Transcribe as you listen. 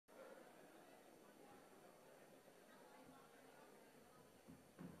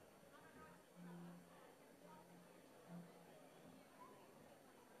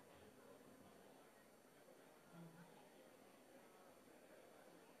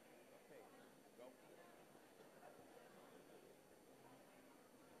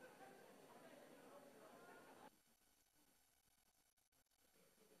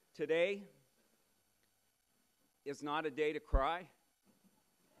Today is not a day to cry.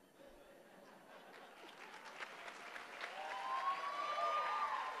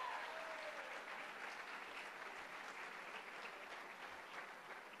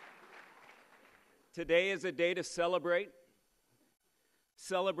 Today is a day to celebrate.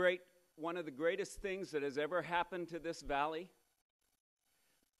 Celebrate one of the greatest things that has ever happened to this valley.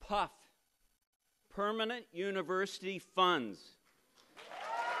 PUF, Permanent University Funds.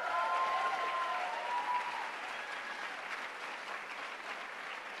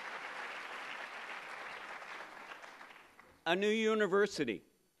 A new university.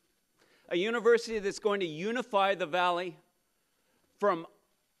 A university that's going to unify the valley from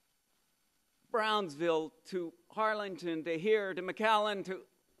Brownsville to Harlington to here to McAllen to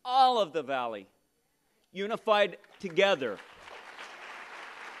all of the valley. Unified together.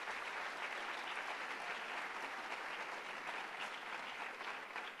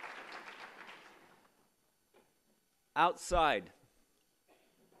 Outside,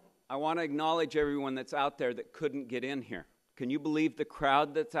 I want to acknowledge everyone that's out there that couldn't get in here. Can you believe the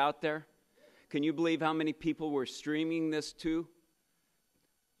crowd that's out there? Can you believe how many people we're streaming this to?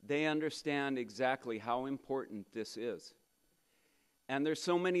 They understand exactly how important this is. And there's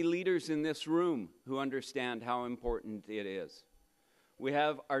so many leaders in this room who understand how important it is. We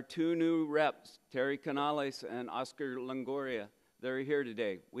have our two new reps, Terry Canales and Oscar Longoria. They're here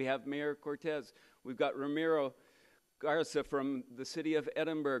today. We have Mayor Cortez. We've got Ramiro Garcia from the city of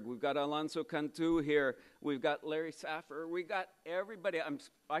Edinburgh. We've got Alonso Cantu here. We've got Larry Saffer. We got everybody.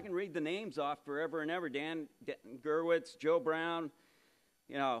 I can read the names off forever and ever. Dan Gerwitz, Joe Brown,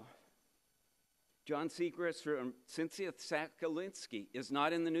 John Seacrest from Cynthia Sakalinski is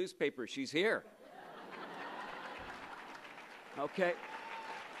not in the newspaper. She's here. Okay.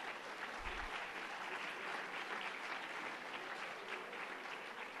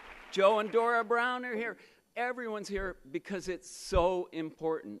 Joe and Dora Brown are here. Everyone's here because it's so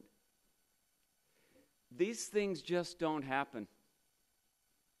important. These things just don't happen.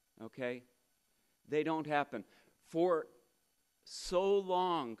 Okay? They don't happen. For so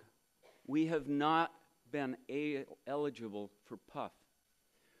long, we have not been eligible for PUF.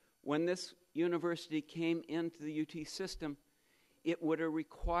 When this university came into the UT system, it would have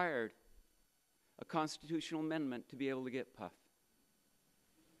required a constitutional amendment to be able to get PUF.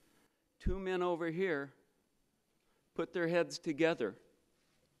 Two men over here put their heads together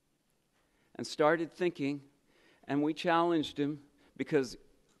and started thinking, and we challenged him because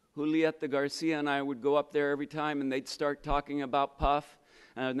Juliet Garcia and I would go up there every time and they'd start talking about PUF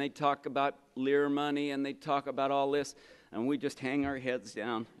and they'd talk about Lear money and they'd talk about all this and we just hang our heads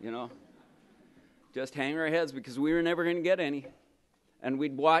down, just hang our heads because we were never going to get any. And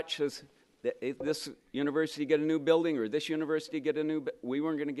we'd watch as this university get a new building or this university get a new, we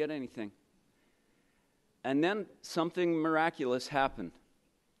weren't going to get anything. And then something miraculous happened.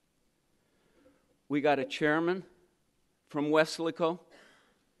 We got a chairman from Weslaco,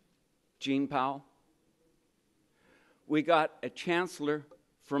 Gene Powell. We got a chancellor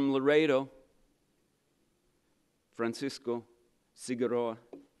from Laredo, Francisco Cigarroa.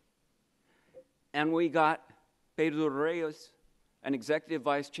 And we got Pedro Reyes, an executive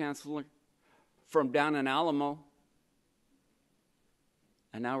vice chancellor from down in Alamo.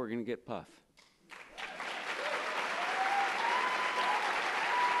 And now we're going to get PUF.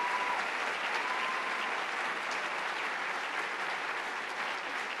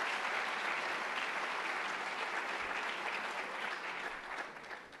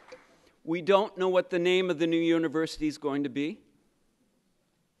 We don't know what the name of the new university is going to be.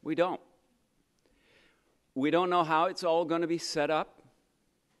 We don't. We don't know how it's all going to be set up.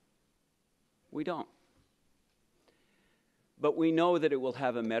 We don't. But we know that it will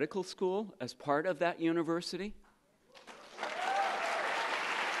have a medical school as part of that university.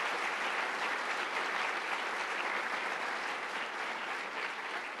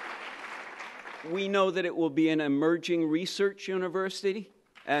 We know that it will be an emerging research university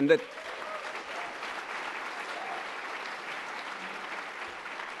and that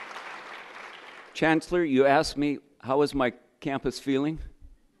Chancellor, you asked me, how is my campus feeling?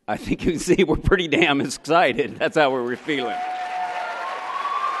 I think you can see we're pretty damn excited. That's how we're feeling.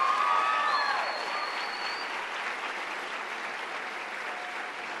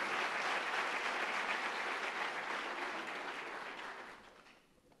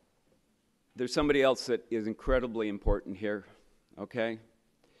 There's somebody else that is incredibly important here, okay?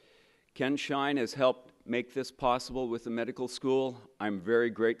 Ken Shine has helped make this possible with the medical school. I'm very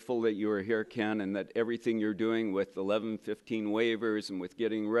grateful that you are here, Ken, and that everything you're doing with 1115 waivers and with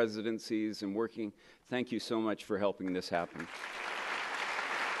getting residencies and working, thank you so much for helping this happen.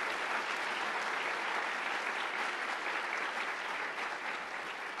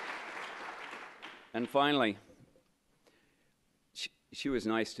 And finally, she was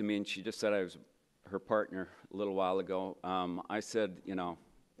nice to me, and she just said I was her partner a little while ago. I said, you know,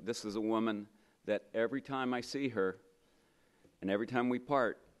 this is a woman that every time I see her and every time we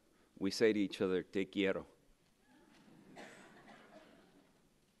part, we say to each other, te quiero.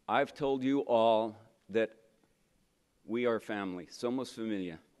 I've told you all that we are family. Somos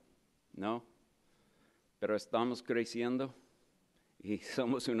familia. ¿No? Pero estamos creciendo y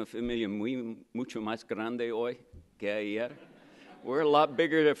somos una familia mucho más grande hoy que ayer. We're a lot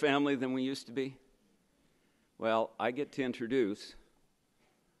bigger a family than we used to be. Well, I get to introduce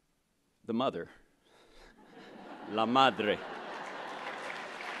the mother, la madre.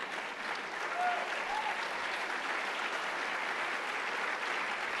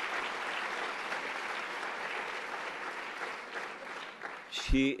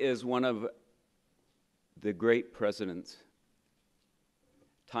 She is one of the great presidents.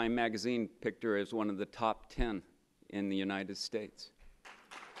 Time magazine picked her as one of the top 10 in the United States.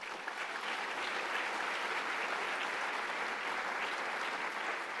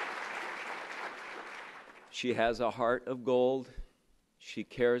 She has a heart of gold. She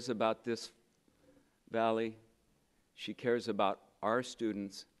cares about this valley. She cares about our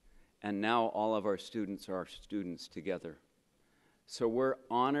students, and now all of our students are students together. So we're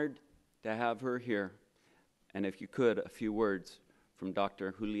honored to have her here. And if you could, a few words from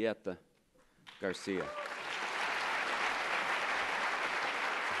Dr. Julieta Garcia.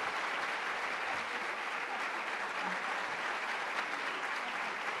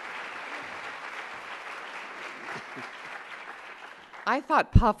 I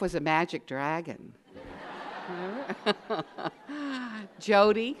thought Puff was a magic dragon.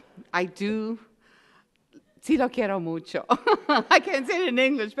 Jody, I do. Sí lo quiero mucho. I can't say it in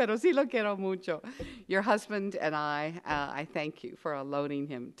English, pero sí lo quiero mucho. Your husband and I thank you for loaning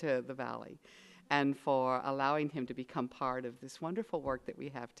him to the Valley and for allowing him to become part of this wonderful work that we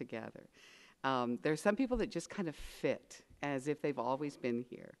have together. There's some people that just kind of fit as if they've always been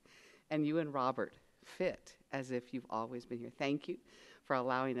here. And you and Robert fit as if you've always been here. Thank you for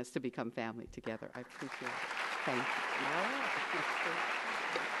allowing us to become family together. I appreciate it. Thank you.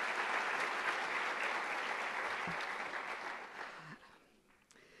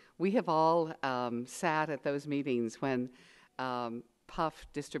 We have all sat at those meetings when puff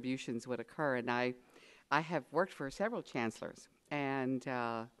distributions would occur, and I have worked for several chancellors, and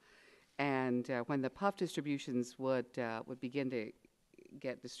when the puff distributions would begin to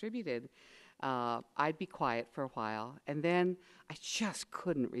get distributed, I'd be quiet for a while, and then I just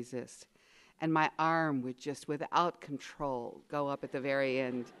couldn't resist, and my arm would just, without control, go up at the very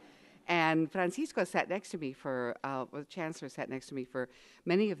end. And Francisco sat next to me the chancellor sat next to me for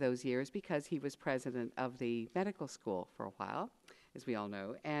many of those years because he was president of the medical school for a while, as we all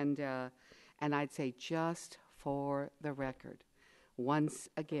know. And I'd say, just for the record, once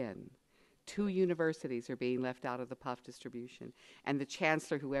again, 2 universities are being left out of the puff distribution. And the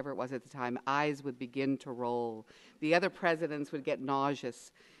chancellor, whoever it was at the time, eyes would begin to roll. The other presidents would get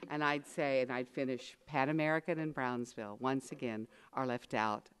nauseous. And I'd say, and I'd finish, Pan American and Brownsville, once again, are left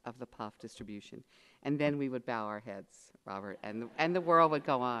out of the puff distribution. And then we would bow our heads, Robert, and the world would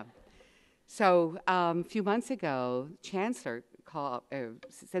go on. So a few months ago, Chancellor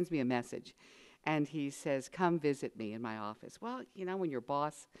sends me a message. And he says, come visit me in my office. Well, you know, when your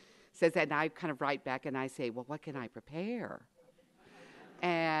boss says that, and I kind of write back and I say, well, what can I prepare?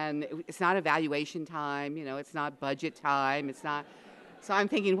 And it's not evaluation time, you know, it's not budget time, it's not. So I'm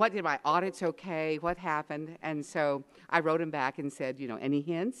thinking, what did my audits okay? What happened? And so I wrote him back and said, you know, any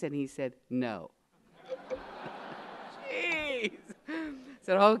hints? And he said, no. Jeez.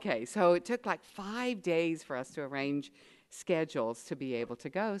 So, okay. So it took like 5 days for us to arrange schedules to be able to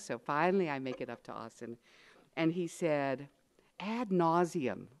go. So finally I make it up to Austin. And he said, ad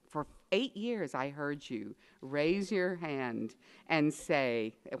nauseum, for 8 years I heard you raise your hand and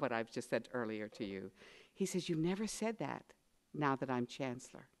say what I've just said earlier to you. He says, you never said that now that I'm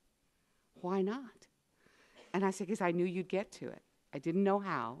chancellor. Why not? And I said, because I knew you'd get to it. I didn't know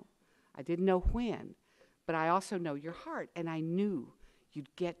how. I didn't know when. But I also know your heart, and I knew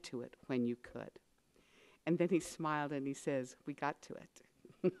you'd get to it when you could. And then he smiled and he says, we got to it.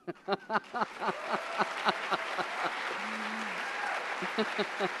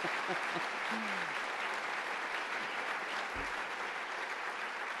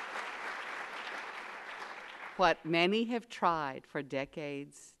 What many have tried for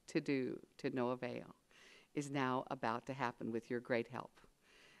decades to do to no avail is now about to happen with your great help.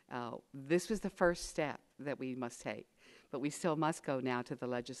 This was the first step that we must take but we still must go now to the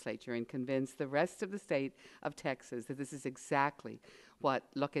legislature and convince the rest of the state of Texas that this is exactly what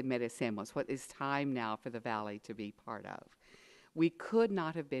lo que merecemos, what is time now for the Valley to be part of. We could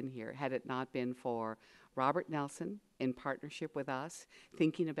not have been here had it not been for Robert Nelsen in partnership with us,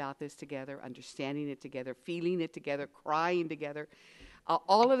 thinking about this together, understanding it together, feeling it together, crying together.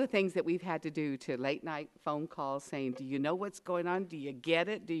 All of the things that we've had to do, to late night phone calls saying, do you know what's going on? Do you get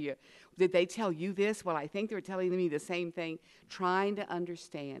it? Did they tell you this? Well, I think they were telling me the same thing, trying to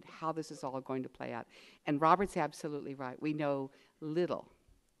understand how this is all going to play out. And Robert's absolutely right. We know little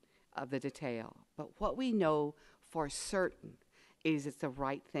of the detail, but what we know for certain is it's the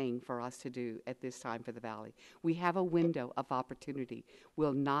right thing for us to do at this time for the Valley. We have a window of opportunity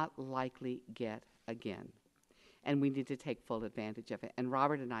we'll not likely get again. And we need to take full advantage of it. And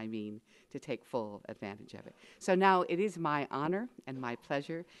Robert and I mean to take full advantage of it. So now it is my honor and my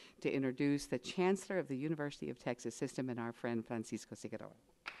pleasure to introduce the Chancellor of the University of Texas System and our friend Francisco Cigarroa.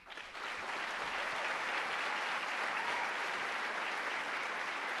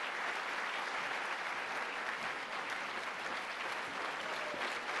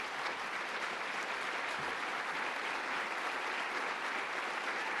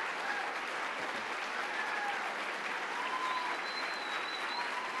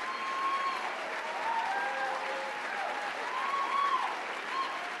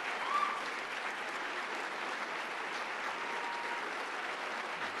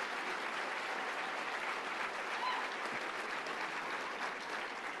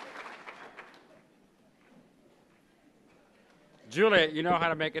 Juliet, you know how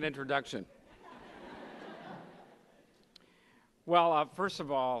to make an introduction. Well, first of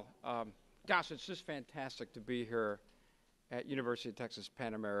all, gosh, it's just fantastic to be here at University of Texas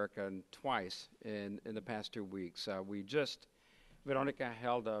Pan American twice in the past 2 weeks. Veronica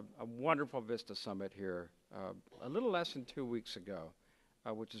held a wonderful Vista Summit here a little less than 2 weeks ago,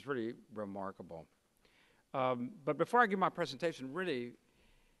 which is really remarkable. But before I give my presentation, really,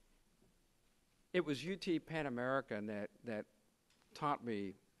 it was UT Pan American that taught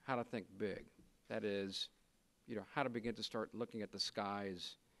me how to think big. That is, how to begin to start looking at the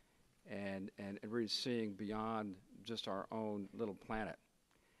skies and really seeing beyond just our own little planet.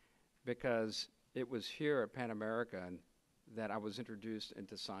 Because it was here at Pan American that I was introduced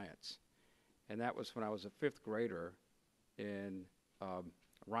into science. And that was when I was a fifth grader in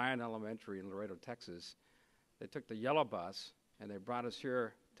Ryan Elementary in Laredo, Texas. They took the yellow bus and they brought us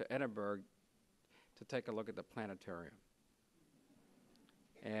here to Edinburgh to take a look at the planetarium.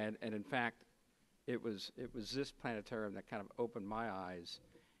 And in fact, it was this planetarium that kind of opened my eyes,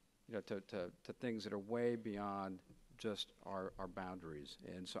 to things that are way beyond just our boundaries.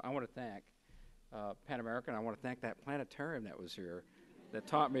 And so I want to thank Pan American. I want to thank that planetarium that was here, that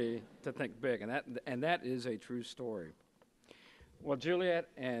taught me to think big. And that is a true story. Well, Juliet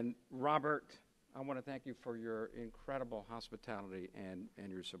and Robert, I want to thank you for your incredible hospitality and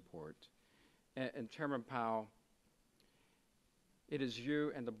your support. And Chairman Powell, it is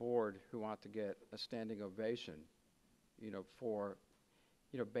you and the board who ought to get a standing ovation, for,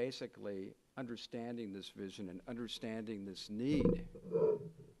 basically understanding this vision and understanding this need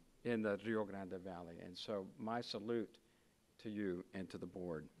in the Rio Grande Valley. And so my salute to you and to the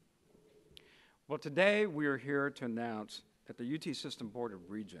board. Well, today we are here to announce that the UT System Board of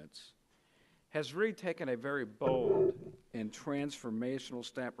Regents has really taken a very bold and transformational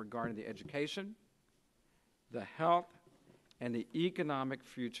step regarding the education, the health, and the economic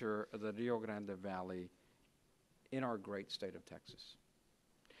future of the Rio Grande Valley in our great state of Texas.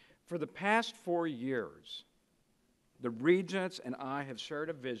 For the past 4 years, the Regents and I have shared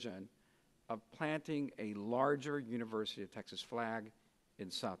a vision of planting a larger University of Texas flag in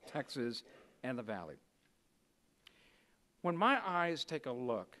South Texas and the Valley. When my eyes take a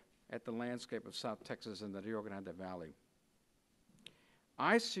look at the landscape of South Texas and the Rio Grande Valley,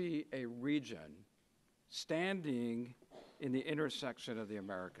 I see a region standing in the intersection of the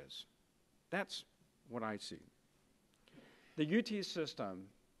Americas. That's what I see. The UT system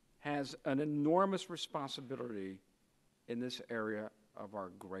has an enormous responsibility in this area of our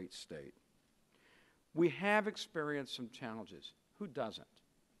great state. We have experienced some challenges. Who doesn't?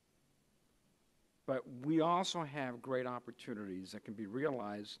 But we also have great opportunities that can be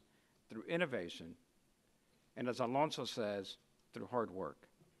realized through innovation, and as Alonso says, through hard work.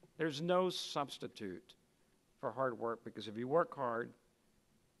 There's no substitute for hard work, because if you work hard,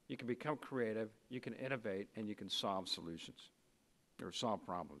 you can become creative, you can innovate, and you can solve solutions or solve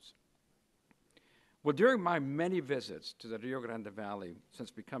problems. Well, during my many visits to the Rio Grande Valley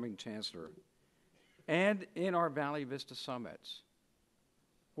since becoming chancellor, and in our Valley Vista Summits,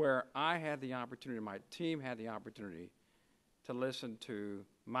 where I had the opportunity, my team had the opportunity to listen to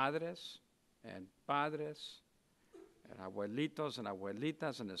madres and padres and abuelitos and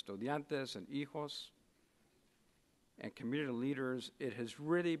abuelitas and estudiantes and hijos and community leaders, it has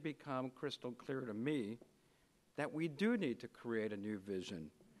really become crystal clear to me that we do need to create a new vision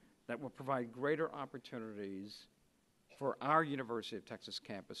that will provide greater opportunities for our University of Texas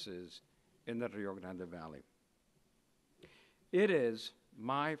campuses in the Rio Grande Valley. It is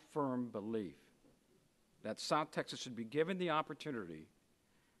my firm belief that South Texas should be given the opportunity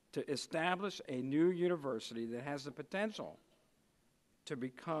to establish a new university that has the potential to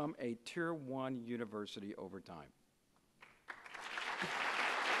become a Tier 1 university over time.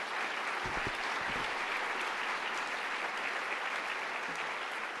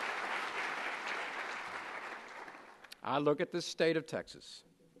 I look at the state of Texas,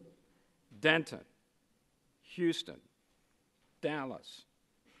 Denton, Houston, Dallas,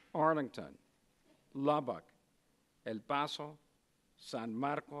 Arlington, Lubbock, El Paso, San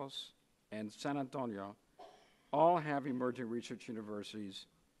Marcos, and San Antonio all have emerging research universities,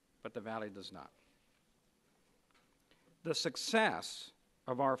 but the Valley does not. The success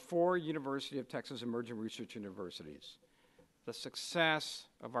of our 4 University of Texas emerging research universities, the success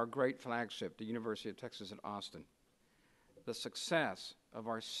of our great flagship, the University of Texas at Austin, the success of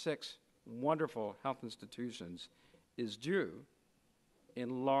our 6 wonderful health institutions is due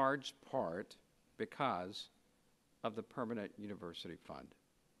in large part because of the Permanent University Fund,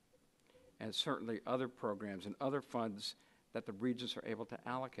 and certainly other programs and other funds that the Regents are able to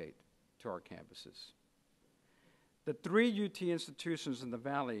allocate to our campuses. The 3 UT institutions in the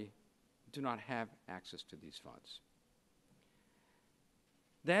Valley do not have access to these funds.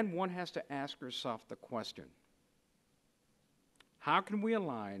 Then one has to ask yourself the question, how can we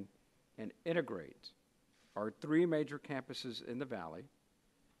align and integrate our 3 major campuses in the Valley,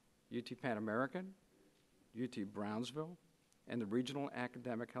 UT Pan American, UT Brownsville, and the Regional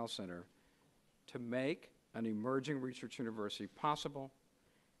Academic Health Center, to make an emerging research university possible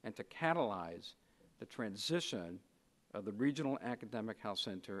and to catalyze the transition of the Regional Academic Health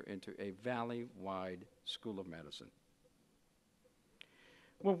Center into a Valley-wide School of Medicine?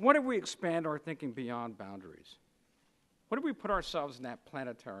 Well, what if we expand our thinking beyond boundaries? What if we put ourselves in that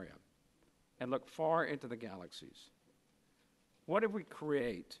planetarium and look far into the galaxies? What if we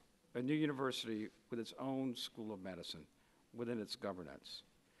create a new university with its own School of Medicine within its governance?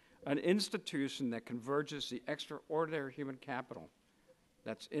 An institution that converges the extraordinary human capital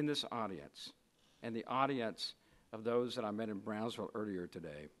that's in this audience and the audience of those that I met in Brownsville earlier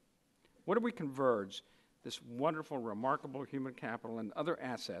today. What if we converge this wonderful, remarkable human capital and other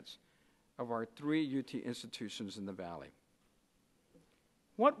assets of our 3 UT institutions in the Valley?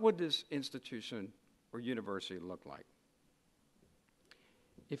 What would this institution or university look like?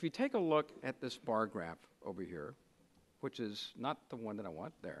 If you take a look at this bar graph over here, which is not the one that I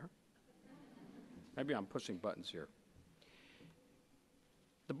want there. Maybe I'm pushing buttons here.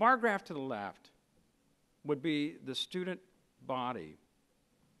 The bar graph to the left would be the student body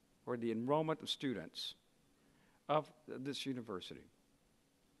or the enrollment of students of this university.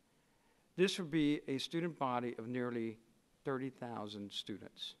 This would be a student body of nearly 30,000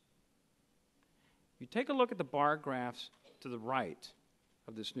 students. You take a look at the bar graphs to the right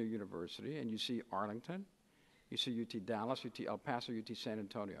of this new university, and you see Arlington, you see UT Dallas, UT El Paso, UT San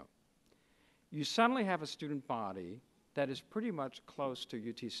Antonio. You suddenly have a student body that is pretty much close to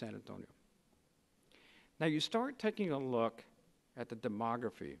UT San Antonio. Now you start taking a look at the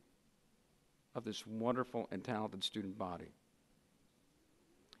demography of this wonderful and talented student body.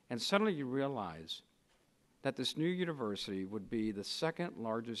 And suddenly you realize that this new university would be the 2nd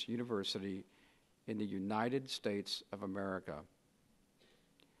largest university in the United States of America,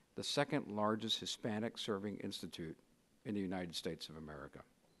 the 2nd largest Hispanic serving institute in the United States of America.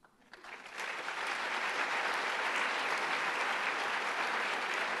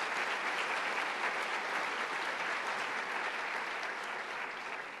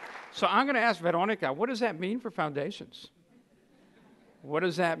 So I'm going to ask Veronica, what does that mean for foundations? What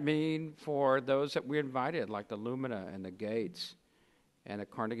does that mean for those that we invited, like the Lumina and the Gates and the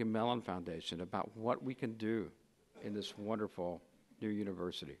Carnegie Mellon Foundation, about what we can do in this wonderful new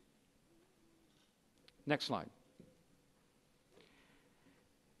university? Next slide.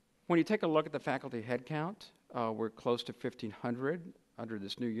 When you take a look at the faculty headcount, we're close to 1,500 under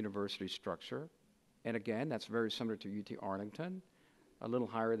this new university structure. And again, that's very similar to UT Arlington, a little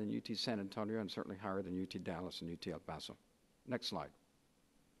higher than UT San Antonio, and certainly higher than UT Dallas and UT El Paso. Next slide.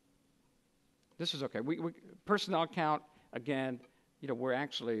 This is okay. We personnel count, again, we're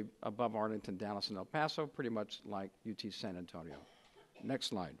actually above Arlington, Dallas, and El Paso, pretty much like UT San Antonio. Next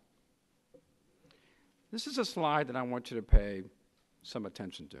slide. This is a slide that I want you to pay some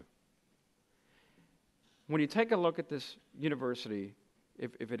attention to. When you take a look at this university,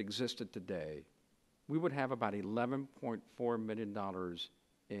 if it existed today, we would have about $11.4 million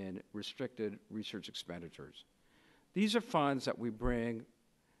in restricted research expenditures. These are funds that we bring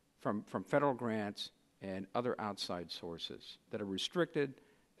from federal grants and other outside sources that are restricted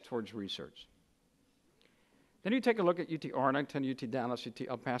towards research. Then you take a look at UT Arlington, UT Dallas, UT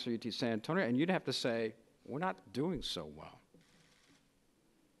El Paso, UT San Antonio, and you'd have to say, we're not doing so well.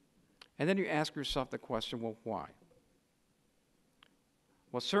 And then you ask yourself the question, well, why?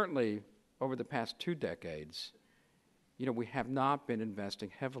 Well, certainly, over the past 2 decades, we have not been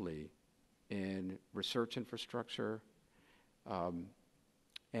investing heavily in research infrastructure,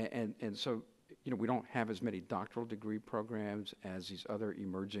 and so, we don't have as many doctoral degree programs as these other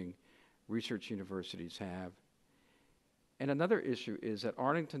emerging research universities have. And another issue is that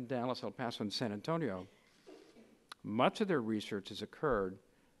Arlington, Dallas, El Paso, and San Antonio, much of their research has occurred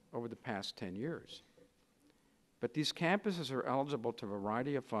over the past 10 years. But these campuses are eligible to a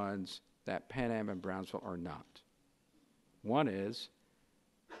variety of funds that Pan Am and Brownsville are not. One is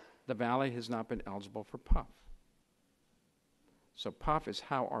the Valley has not been eligible for PUF. So PUF is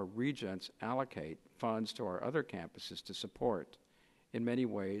how our regents allocate funds to our other campuses to support, in many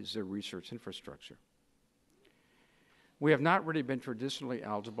ways, their research infrastructure. We have not really been traditionally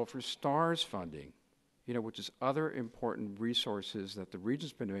eligible for STARS funding, which is other important resources that the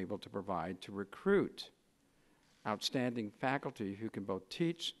Regent's been able to provide to recruit outstanding faculty who can both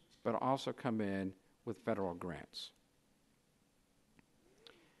teach but also come in with federal grants.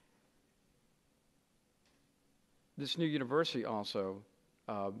 This new university also,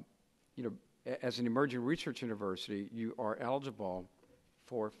 as an emerging research university, you are eligible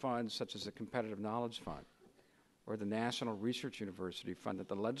for funds such as the Competitive Knowledge Fund or the National Research University Fund that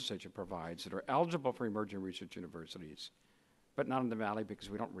the legislature provides that are eligible for emerging research universities, but not in the Valley because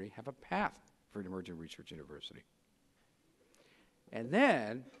we don't really have a path for an emerging research university. And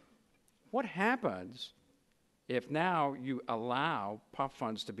then, what happens if now you allow PUF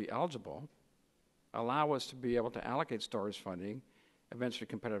funds to be eligible, allow us to be able to allocate STARS funding, eventually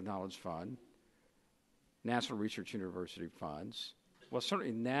Competitive Knowledge Fund, National Research University funds? Well,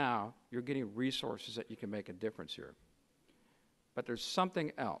 certainly now you're getting resources that you can make a difference here. But there's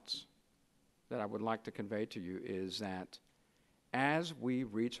something else that I would like to convey to you is that as we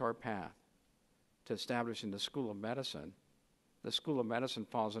reach our path to establishing the School of Medicine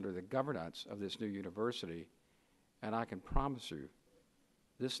falls under the governance of this new university, and I can promise you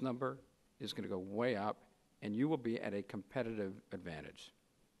this number is going to go way up, and you will be at a competitive advantage.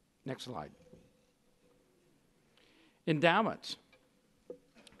 Next slide. Endowments.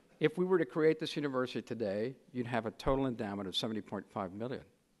 If we were to create this university today, you'd have a total endowment of $70.5 million.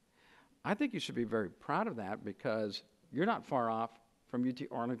 I think you should be very proud of that because you're not far off from UT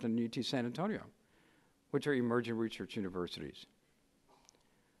Arlington and UT San Antonio, which are emerging research universities.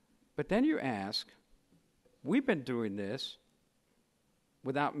 But then you ask, we've been doing this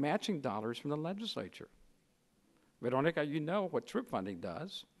without matching dollars from the legislature. Veronica, you know what TRIP funding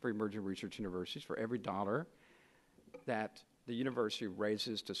does for emerging research universities. For every dollar that the university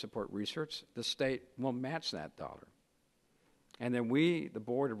raises to support research, the state will match that dollar. And then we, the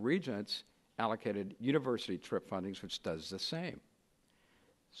Board of Regents, allocated university TRIP fundings, which does the same.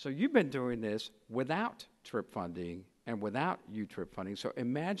 So you've been doing this without TRIP funding and without UTRIP funding. So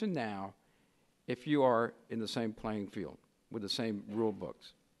imagine now if you are in the same playing field with the same rule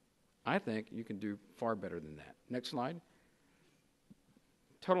books. I think you can do far better than that. Next slide.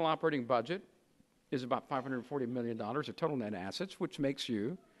 Total operating budget is about $540 million of total net assets, which makes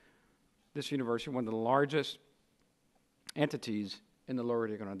you, this university, one of the largest entities in the lower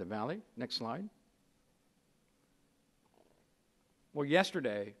Rio Grande Valley. Next slide. Well,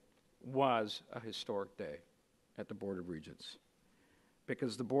 yesterday was a historic day at the Board of Regents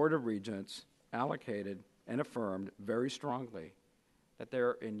because the Board of Regents allocated and affirmed very strongly that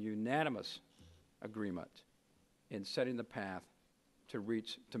they're in unanimous agreement in setting the path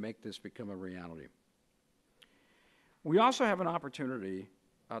to make this become a reality. We also have an opportunity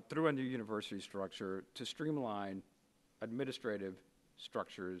through a new university structure to streamline administrative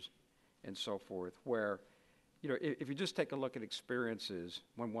structures and so forth, where, if you just take a look at experiences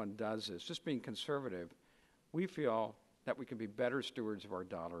when one does this, just being conservative, we feel that we can be better stewards of our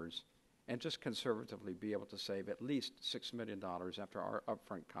dollars and just conservatively be able to save at least $6 million after our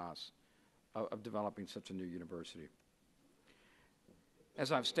upfront costs of developing such a new university.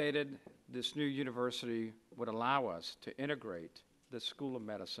 As I've stated, this new university would allow us to integrate the School of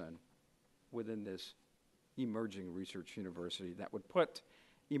Medicine within this emerging research university that would put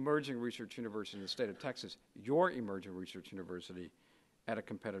emerging research university in the state of Texas, your emerging research university, at a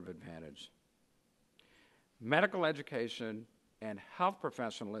competitive advantage. Medical education and health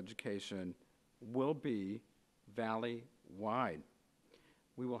professional education will be valley-wide.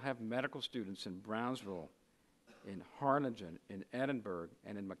 We will have medical students in Brownsville, in Harlingen, in Edinburgh,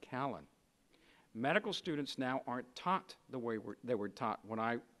 and in McAllen. Medical students now aren't taught the way they were taught when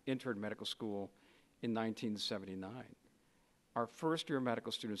I entered medical school in 1979. Our first-year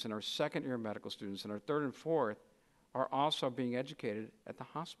medical students and our second-year medical students and our third and fourth are also being educated at the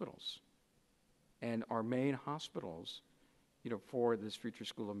hospitals. And our main hospitals, for this future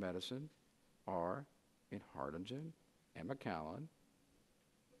School of Medicine are in Harlingen and McAllen,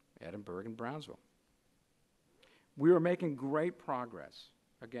 Edinburgh, and Brownsville. We are making great progress,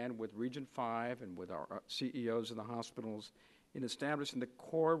 again, with Region 5 and with our CEOs in the hospitals in establishing the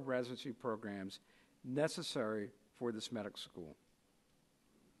core residency programs necessary for this medical school.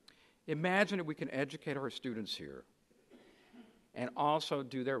 Imagine if we can educate our students here and also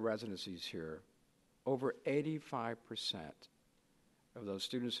do their residencies here. Over 85% of those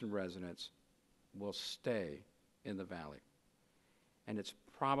students and residents will stay in the Valley. And it's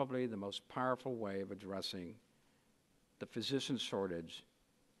probably the most powerful way of addressing the physician shortage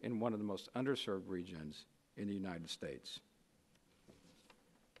in one of the most underserved regions in the United States.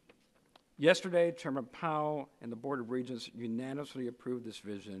 Yesterday, Chairman Powell and the Board of Regents unanimously approved this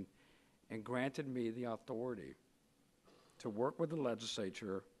vision and granted me the authority to work with the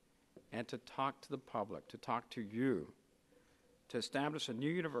legislature and to talk to the public, to talk to you, to establish a new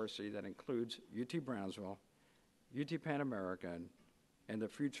university that includes UT Brownsville, UT Pan American, and the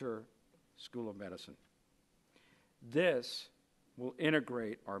future School of Medicine. This will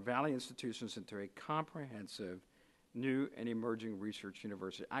integrate our Valley institutions into a comprehensive new and emerging research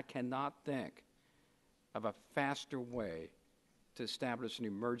university. I cannot think of a faster way to establish an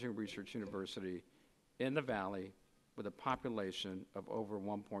emerging research university in the Valley with a population of over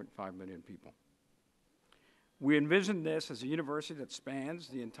 1.5 million people. We envision this as a university that spans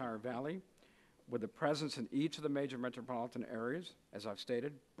the entire Valley with a presence in each of the major metropolitan areas, as I've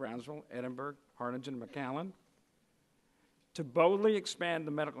stated, Brownsville, Edinburgh, Harlingen, McAllen, to boldly expand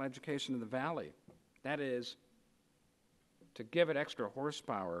the medical education in the Valley. That is, to give it extra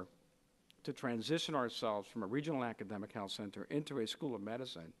horsepower to transition ourselves from a regional academic health center into a School of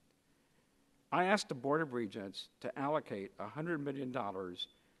Medicine. I asked the Board of Regents to allocate $100 million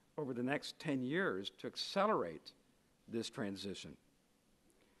over the next 10 years to accelerate this transition.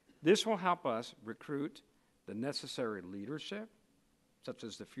 This will help us recruit the necessary leadership, such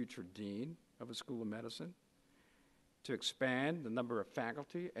as the future dean of a School of Medicine, to expand the number of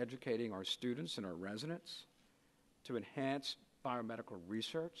faculty educating our students and our residents, to enhance biomedical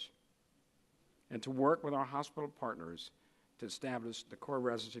research, and to work with our hospital partners to establish the core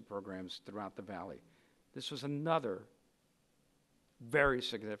residency programs throughout the Valley. This was another very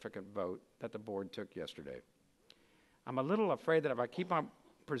significant vote that the board took yesterday. I'm a little afraid that if I keep on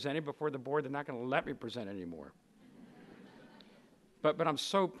presenting before the board, they're not going to let me present anymore. But I'm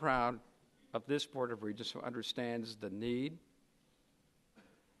so proud of this Board of Regents who understands the need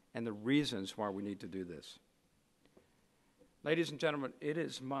and the reasons why we need to do this. Ladies and gentlemen, it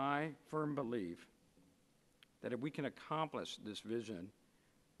is my firm belief that if we can accomplish this vision,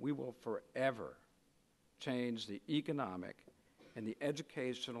 we will forever change the economic and the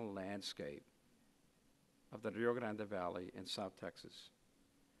educational landscape of the Rio Grande Valley in South Texas,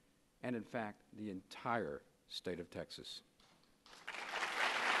 and in fact, the entire state of Texas.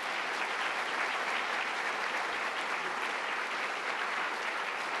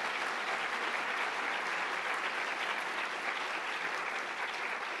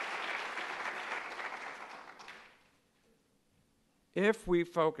 If we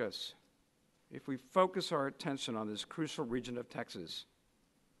focus our attention on this crucial region of Texas,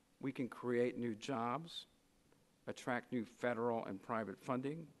 we can create new jobs, attract new federal and private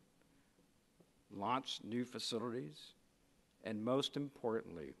funding, launch new facilities, and most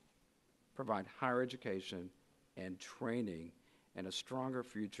importantly, provide higher education and training and a stronger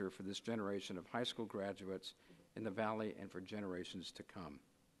future for this generation of high school graduates in the Valley and for generations to come.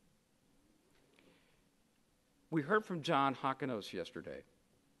 We heard from John Hakanos yesterday,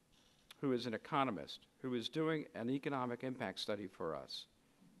 who is an economist, who is doing an economic impact study for us.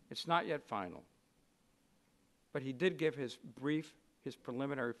 It's not yet final, but he did give his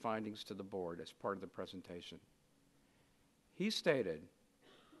preliminary findings to the board as part of the presentation. He stated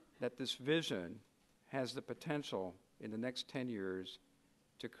that this vision has the potential in the next 10 years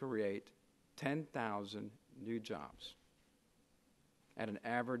to create 10,000 new jobs at an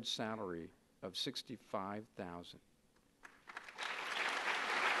average salary of $65,000.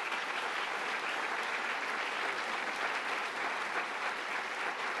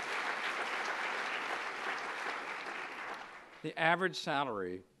 The average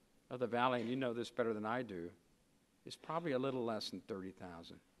salary of the Valley, and you know this better than I do, is probably a little less than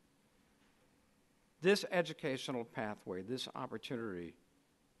 $30,000. This educational pathway, this opportunity,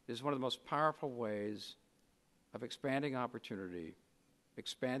 is one of the most powerful ways of expanding opportunity,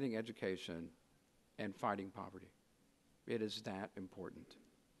 expanding education, and fighting poverty. It is that important.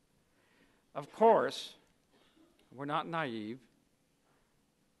 Of course, we're not naive.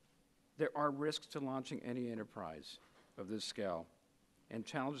 There are risks to launching any enterprise of this scale, and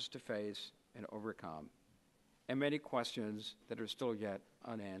challenges to face and overcome, and many questions that are still yet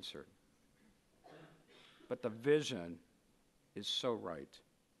unanswered. But the vision is so right.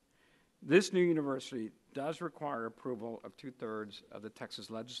 This new university does require approval of 2/3 of the Texas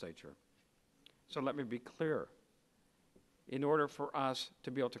legislature. So let me be clear. In order for us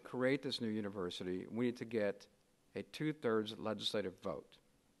to be able to create this new university, we need to get a 2/3 legislative vote.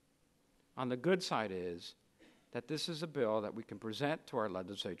 On the good side is that this is a bill that we can present to our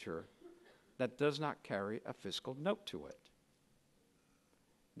legislature that does not carry a fiscal note to it.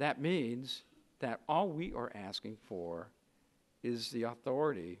 That means that all we are asking for is the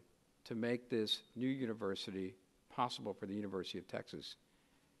authority to make this new university possible for the University of Texas.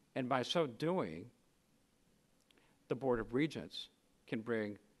 And by so doing, the Board of Regents can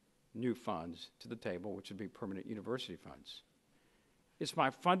bring new funds to the table, which would be permanent university funds. It's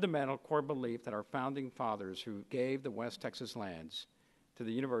my fundamental core belief that our founding fathers who gave the West Texas lands to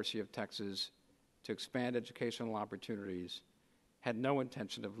the University of Texas to expand educational opportunities had no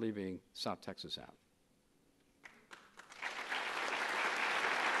intention of leaving South Texas out.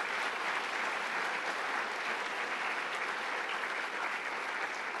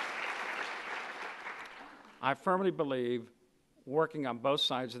 I firmly believe working on both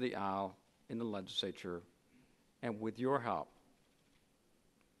sides of the aisle in the legislature, and with your help,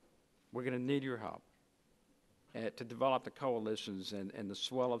 we're going to need your help to develop the coalitions and the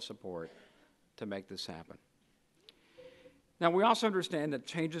swell of support to make this happen. Now, we also understand that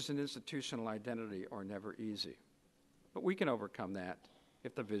changes in institutional identity are never easy, but we can overcome that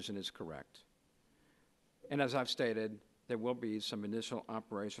if the vision is correct. And as I've stated, there will be some initial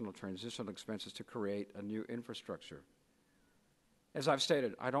operational transitional expenses to create a new infrastructure. As I've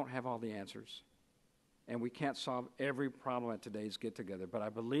stated, I don't have all the answers, and we can't solve every problem at today's get-together, but I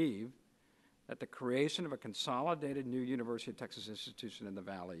believe that the creation of a consolidated new University of Texas institution in the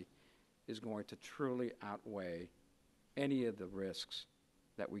Valley is going to truly outweigh any of the risks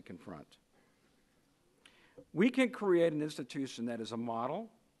that we confront. We can create an institution that is a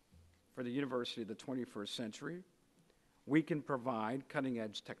model for the university of the 21st century. We can provide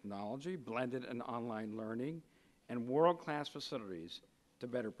cutting-edge technology, blended and online learning, and world-class facilities to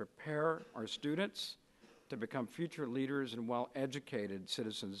better prepare our students to become future leaders and well-educated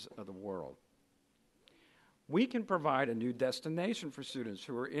citizens of the world. We can provide a new destination for students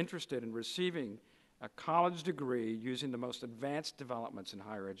who are interested in receiving a college degree using the most advanced developments in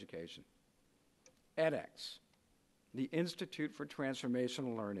higher education. edX, the Institute for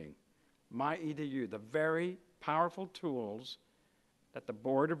Transformational Learning, MyEDU, the very powerful tools that the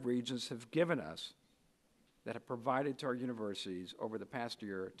Board of Regents have given us that have provided to our universities over the past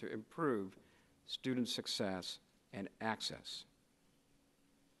year to improve student success and access.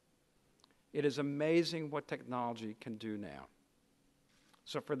 It is amazing what technology can do now.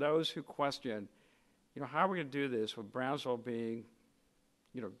 So for those who question, how are we going to do this with Brownsville being,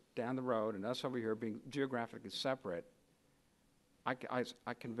 down the road and us over here being geographically separate, I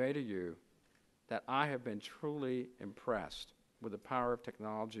convey to you that I have been truly impressed with the power of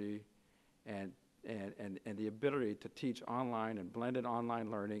technology and the ability to teach online and blended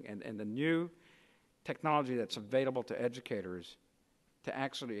online learning and the new technology that's available to educators to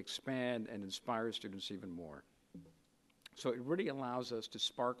actually expand and inspire students even more. So it really allows us to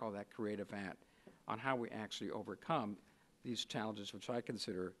spark all that creative hat on how we actually overcome these challenges, which I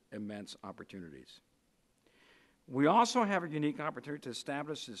consider immense opportunities. We also have a unique opportunity to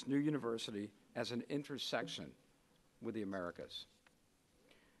establish this new university as an intersection with the Americas.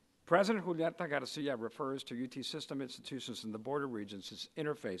 President Juliet V Garcia refers to UT system institutions and the Board of Regents as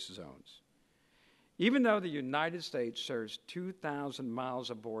interface zones. Even though the United States shares 2,000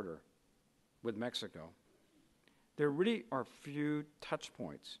 miles of border with Mexico, there really are few touch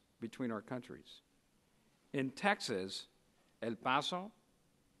points between our countries. In Texas, El Paso,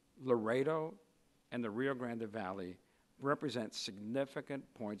 Laredo, and the Rio Grande Valley represent significant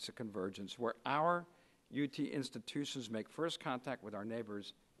points of convergence where our UT institutions make first contact with our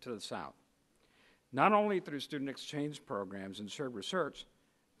neighbors to the south, not only through student exchange programs and shared research,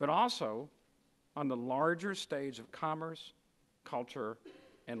 but also on the larger stage of commerce, culture,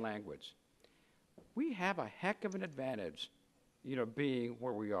 and language. We have a heck of an advantage being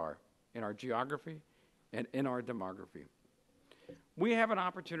where we are in our geography and in our demography. We have an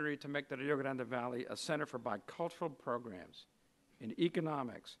opportunity to make the Rio Grande Valley a center for bicultural programs in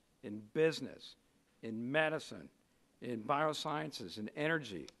economics, in business, in medicine, in biosciences, in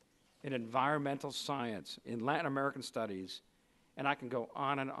energy, in environmental science, in Latin American studies, and I can go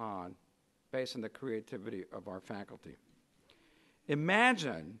on based on the creativity of our faculty.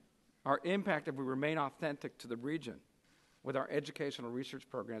 Imagine our impact if we remain authentic to the region with our educational research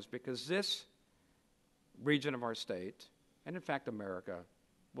programs, because this region of our state, and in fact America,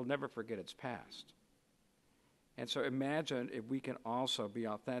 will never forget its past. And so imagine if we can also be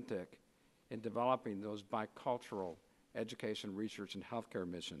authentic in developing those bicultural education, research, and healthcare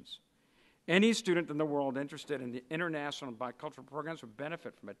missions. Any student in the world interested in the international bicultural programs would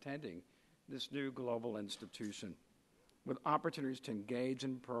benefit from attending this new global institution with opportunities to engage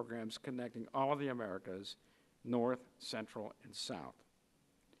in programs connecting all of the Americas, North, Central, and South.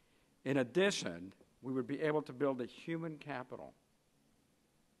 In addition, we would be able to build a human capital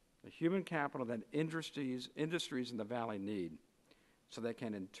that industries in the Valley need, so they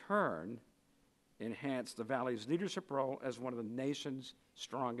can in turn enhance the Valley's leadership role as one of the nation's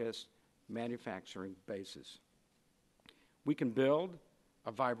strongest manufacturing bases. We can build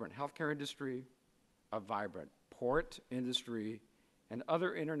a vibrant healthcare industry, a vibrant port industry, and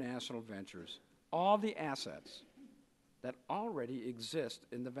other international ventures, all the assets that already exist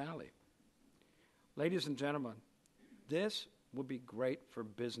in the Valley. Ladies and gentlemen, this will be great for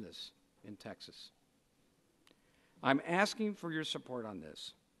business in Texas. I'm asking for your support on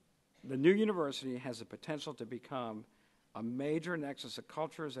this. The new university has the potential to become a major nexus of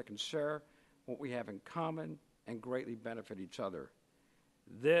cultures that can share what we have in common and greatly benefit each other.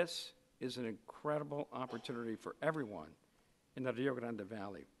 This is an incredible opportunity for everyone in the Rio Grande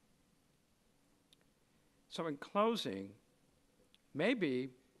Valley. So in closing, maybe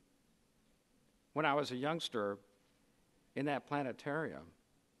when I was a youngster in that planetarium,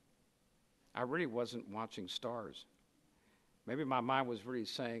 I really wasn't watching stars. Maybe my mind was really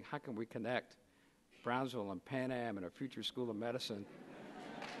saying, how can we connect Brownsville and Pan Am and a future school of medicine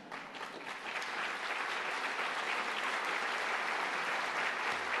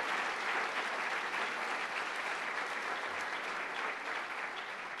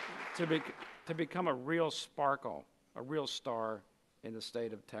to become a real sparkle, a real star in the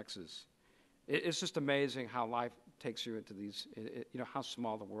state of Texas. It's just amazing how life takes you into these, how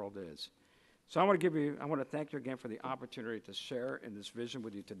small the world is. So I want to thank you again for the opportunity to share in this vision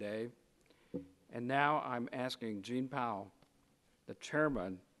with you today. And now I'm asking Eugene Powell, the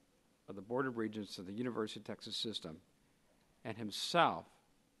chairman of the Board of Regents of the University of Texas System, and himself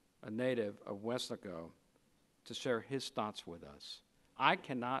a native of Weslaco, to share his thoughts with us. I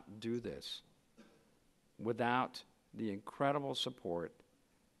cannot do this without the incredible support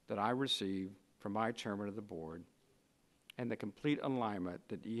that I receive from my chairman of the board and the complete alignment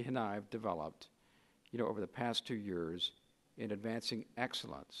that he and I have developed, over the past 2 years in advancing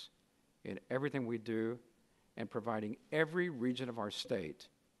excellence in everything we do and providing every region of our state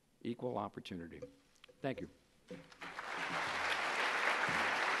equal opportunity. Thank you.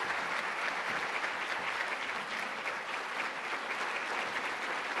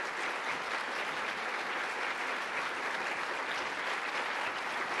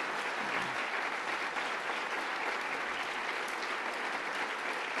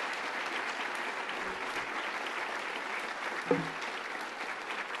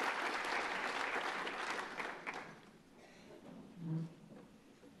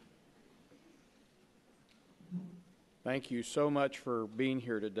 Thank you so much for being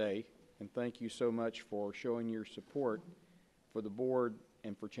here today, and thank you so much for showing your support for the board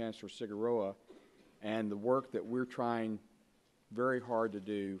and for Chancellor Cigarroa and the work that we're trying very hard to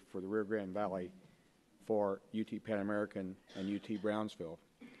do for the Rio Grande Valley for UT Pan American and UT Brownsville.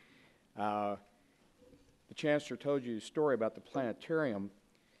 The Chancellor told you a story about the planetarium,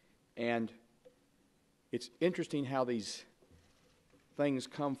 and it's interesting how these things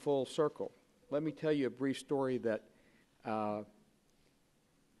come full circle. Let me tell you a brief story that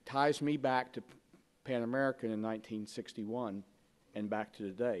ties me back to Pan American in 1961 and back to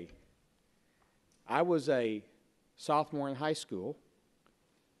today. I was a sophomore in high school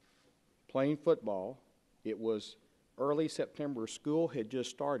playing football. It was early September. School had just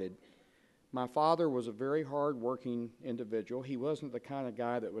started. My father was a very hard-working individual. He wasn't the kind of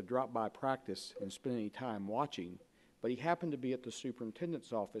guy that would drop by practice and spend any time watching, but he happened to be at the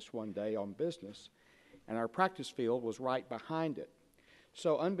superintendent's office one day on business, and our practice field was right behind it.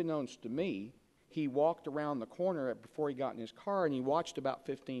 So unbeknownst to me, he walked around the corner before he got in his car, and he watched about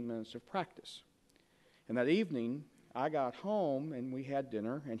 15 minutes of practice. And that evening, I got home and we had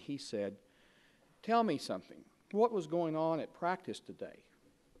dinner, and he said, "Tell me something. What was going on at practice today?"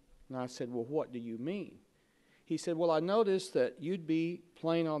 And I said, "Well, what do you mean?" He said, "Well, I noticed that you'd be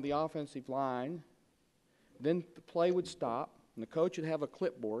playing on the offensive line, then the play would stop, and the coach would have a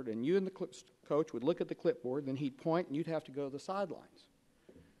clipboard, and you and the coach would look at the clipboard, then he'd point, and you'd have to go to the sidelines.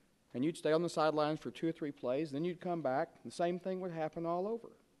 And you'd stay on the sidelines for 2 or 3 plays, then you'd come back, and the same thing would happen all over."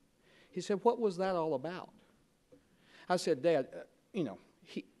 He said, "What was that all about?" I said, "Dad,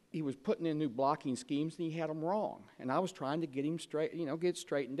 he was putting in new blocking schemes, and he had them wrong. And I was trying to get him straight, get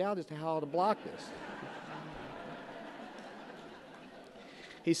straightened out as to how to block this."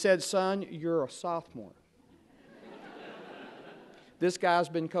 He said, "Son, you're a sophomore. This guy's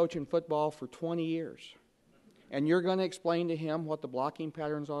been coaching football for 20 years. And you're going to explain to him what the blocking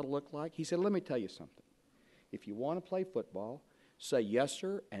patterns ought to look like?" He said, "Let me tell you something. If you want to play football, say yes,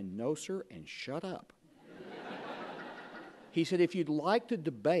 sir, and no, sir, and shut up." He said, "If you'd like to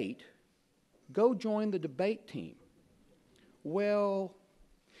debate, go join the debate team." Well,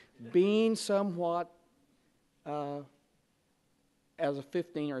 being somewhat, as a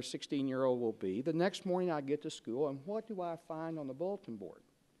 15 or 16-year-old will be, the next morning I get to school, and what do I find on the bulletin board?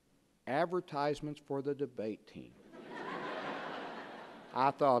 Advertisements for the debate team.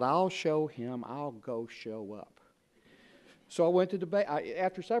 I thought, I'll show him, I'll go show up. So I went to debate.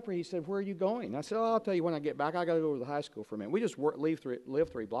 After supper, he said, "Where are you going?" I said, "Oh, I'll tell you when I get back. I got to go to the high school for a minute." We just live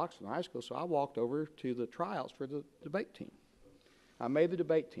 3 blocks from the high school, so I walked over to the tryouts for the debate team. I made the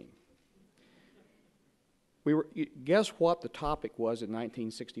debate team. Guess what the topic was in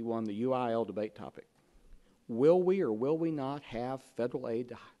 1961, the UIL debate topic? Will we or will we not have federal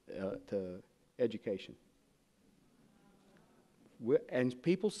aid to education? And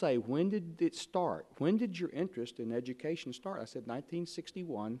people say, "When did it start? When did your interest in education start?" I said,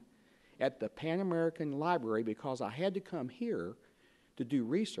 1961 at the Pan American Library, because I had to come here to do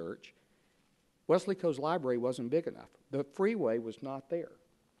research. Wesley Coe's library wasn't big enough. The freeway was not there.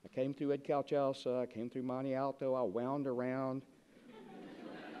 I came through Ed Calchalsa, I came through Monte Alto, I wound around.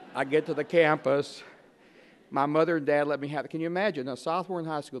 I get to the campus. My mother and dad let me have it. Can you imagine? A sophomore in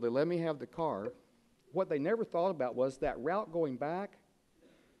high school, they let me have the car. What they never thought about was that route going back.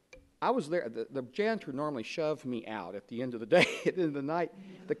 I was there. The janitor normally shoved me out at the end of the day, at the end of the night.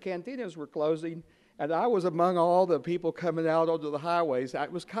 The cantinas were closing, and I was among all the people coming out onto the highways.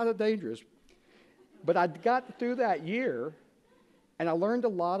 It was kind of dangerous. But I got through that year, and I learned a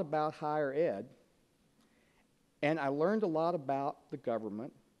lot about higher ed, and I learned a lot about the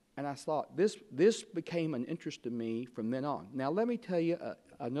government, and I thought this became an interest to me from then on. Now, let me tell you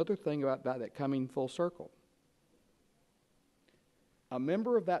another thing about that coming full circle. A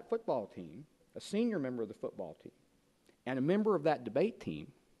member of that football team, a senior member of the football team, and a member of that debate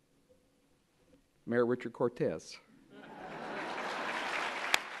team, Mayor Richard Cortez.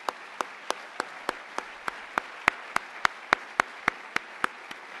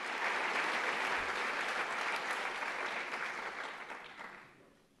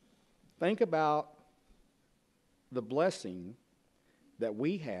 Think about the blessing that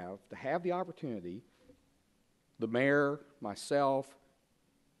we have to have the opportunity, the mayor, myself,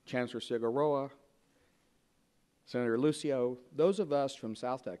 Chancellor Cigarroa, Senator Lucio, those of us from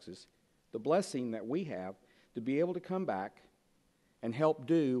South Texas, the blessing that we have to be able to come back and help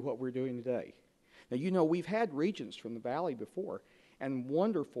do what we're doing today. Now, we've had regents from the Valley before, and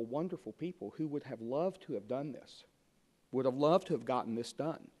wonderful, wonderful people who would have loved to have done this, would have loved to have gotten this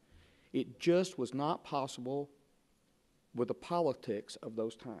done. It just was not possible with the politics of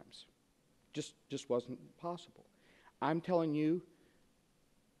those times. Just wasn't possible. I'm telling you,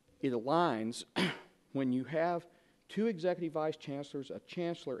 it aligns when you have 2 executive vice chancellors, a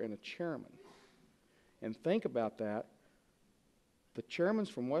chancellor, and a chairman. And think about that. The chairman's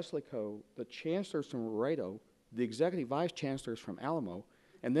from Wesley Coe, the chancellor's from Laredo, the executive vice chancellor's from Alamo,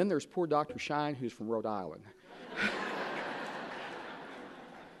 and then there's poor Dr. Shine, who's from Rhode Island.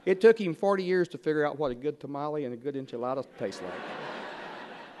 It took him 40 years to figure out what a good tamale and a good enchilada tastes like.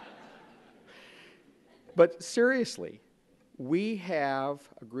 But seriously, we have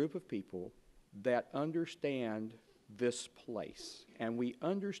a group of people that understand this place, and we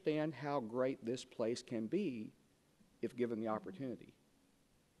understand how great this place can be if given the opportunity.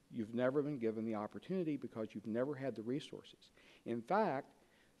 You've never been given the opportunity because you've never had the resources. In fact,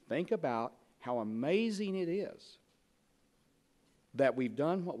 think about how amazing it is that we've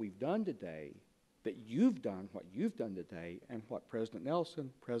done what we've done today, that you've done what you've done today, and what President Nelsen,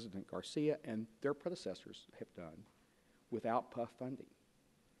 President Garcia, and their predecessors have done without PUF funding.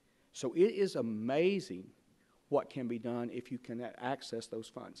 So it is amazing what can be done if you can access those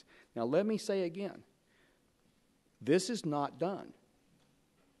funds. Now, let me say again, This is not done.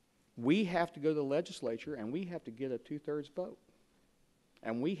 We have to go to the legislature and we have to get a 2/3 vote.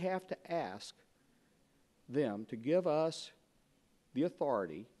 And we have to ask them to give us the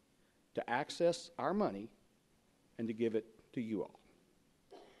authority to access our money and to give it to you all.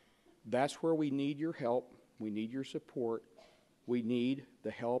 That's where we need your help. We need your support. We need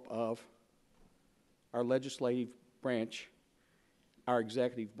the help of our legislative branch, our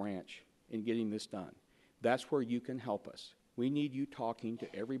executive branch in getting this done. That's where you can help us. We need you talking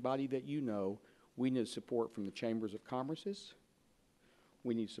to everybody that you know. We need support from the chambers of commerces.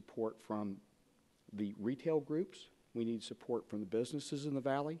 We need support from the retail groups. We need support from the businesses in the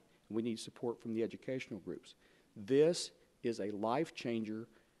valley. We need support from the educational groups. This is a life changer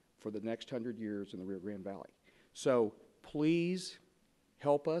for the next 100 years in the Rio Grande Valley. So please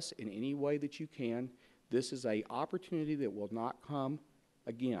help us in any way that you can. This is an opportunity that will not come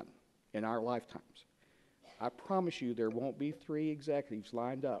again in our lifetimes. I promise you there won't be 3 executives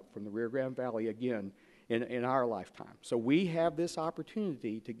lined up from the Rio Grande Valley again in our lifetime. So we have this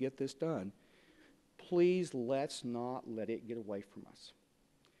opportunity to get this done. Please let's not let it get away from us.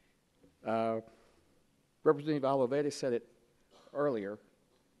 Representative Oliveira said it earlier,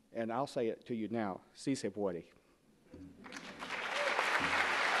 and I'll say it to you now. Si se puede.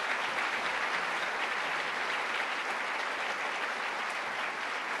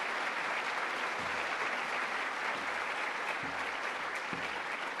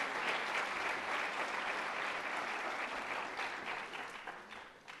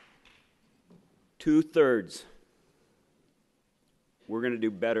 Two-thirds. We're going to do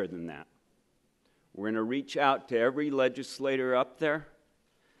better than that. We're going to reach out to every legislator up there,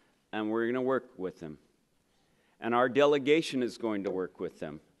 and we're going to work with them. And our delegation is going to work with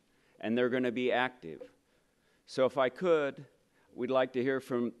them, and they're going to be active. So if I could, we'd like to hear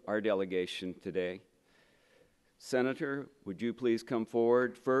from our delegation today. Senator, would you please come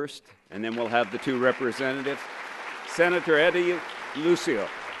forward first, and then we'll have the 2 representatives. Senator Eddie Lucio.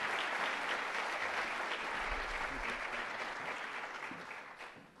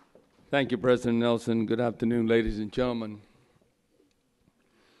 Thank you, President Nelson. Good afternoon, ladies and gentlemen.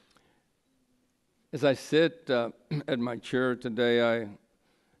 As I sit at my chair today, I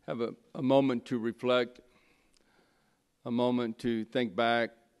have a moment to reflect, a moment to think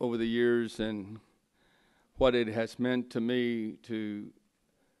back over the years and what it has meant to me to,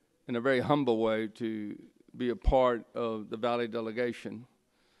 in a very humble way, to be a part of the Valley delegation.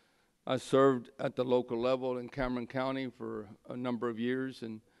 I served at the local level in Cameron County for a number of years,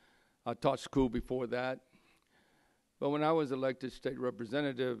 and I taught school before that. But when I was elected state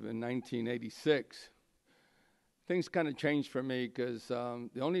representative in 1986, things kind of changed for me because the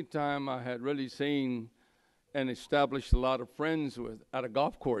only time I had really seen and established a lot of friends at a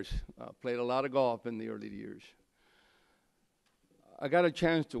golf course, played a lot of golf in the early years. I got a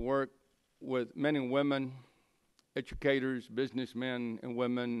chance to work with men and women, educators, businessmen and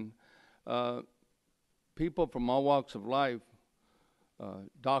women, people from all walks of life,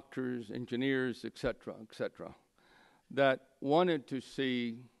 doctors, engineers, et cetera, that wanted to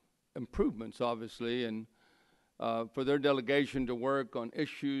see improvements, obviously, and for their delegation to work on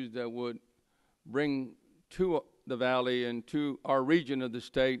issues that would bring to the valley and to our region of the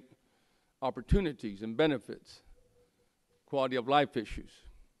state opportunities and benefits, quality of life issues.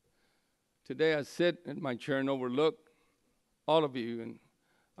 Today I sit in my chair and overlook all of you, and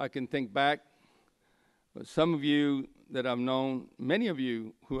I can think back, but some of you that I've known, many of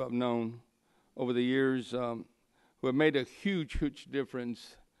you who I've known over the years, who have made a huge, huge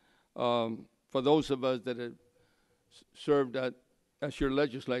difference for those of us that have served as your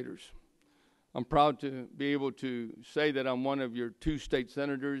legislators. I'm proud to be able to say that I'm one of your 2 state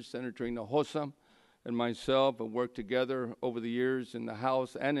senators, Senator Hinojosa and myself, have worked together over the years in the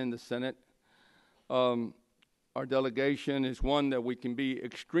House and in the Senate. Our delegation is one that we can be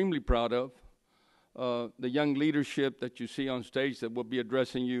extremely proud of. The young leadership that you see on stage that will be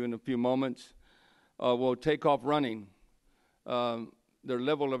addressing you in a few moments will take off running. Their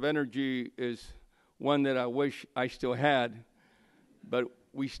level of energy is one that I wish I still had, but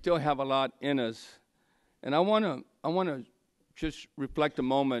we still have a lot in us. And I want to just reflect a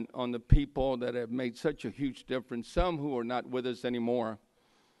moment on the people that have made such a huge difference, some who are not with us anymore.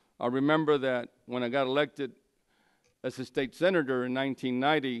 I remember that when I got elected as a state senator in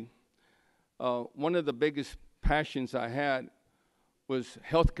 1990, one of the biggest passions I had was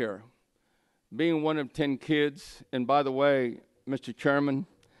health care. Being one of 10 kids, and by the way, Mr. Chairman,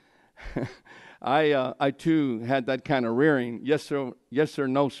 I too had that kind of rearing. Yes, sir,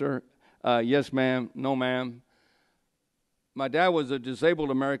 no, sir. Yes, ma'am, no, ma'am. my dad was a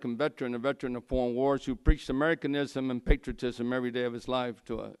disabled American veteran, a veteran of foreign wars, who preached Americanism and patriotism every day of his life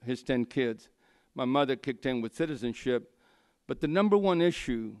to his 10 kids. My mother kicked in with citizenship. But the number one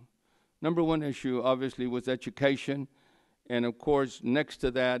issue obviously was education. And of course, next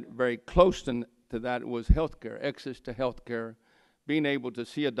to that, very close to that, was health care, access to health care, being able to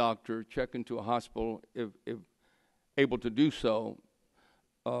see a doctor, check into a hospital if able to do so.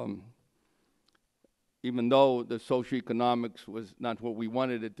 Even though the socioeconomics was not what we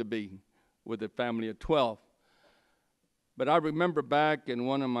wanted it to be with a family of 12. But I remember back, and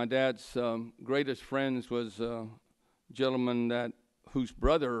one of my dad's greatest friends was a gentleman whose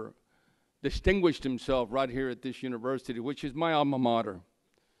brother distinguished himself right here at this university, which is my alma mater,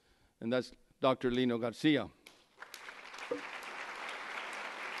 and that's Dr. Lino Garcia.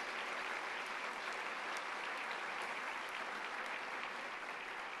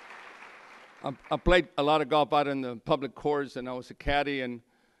 I played a lot of golf out in the public course, and I was a caddy, and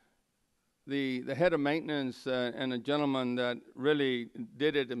the head of maintenance and a gentleman that really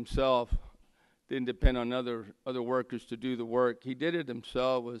did it himself, didn't depend on other workers to do the work. He did it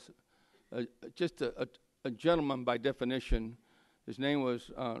himself, was just a gentleman by definition. His name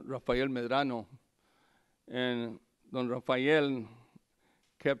was Rafael Medrano, and Don Rafael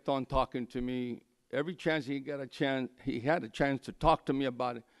kept on talking to me. Every chance he had a chance to talk to me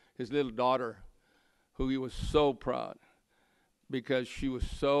about it. His little daughter, who he was so proud because she was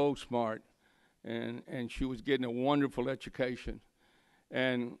so smart and she was getting a wonderful education.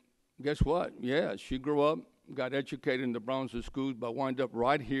 And guess what? Yeah, she grew up, got educated in the Brownsville schools, but wound up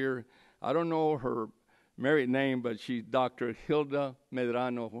right here. I don't know her married name, but she's Dr. Hilda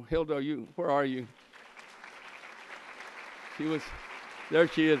Medrano. Hilda, where are you? There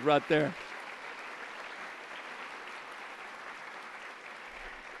she is right there.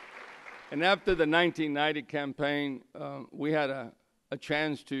 And after the 1990 campaign, we had a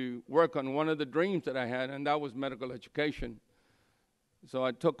chance to work on one of the dreams that I had, and that was medical education. So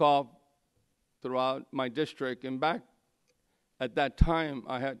I took off throughout my district, and back at that time,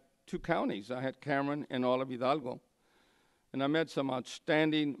 I had 2 counties. I had Cameron and all of Hidalgo. And I met some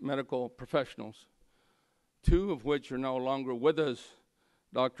outstanding medical professionals, 2 of which are no longer with us.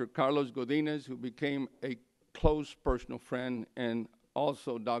 Dr. Carlos Godinez, who became a close personal friend, and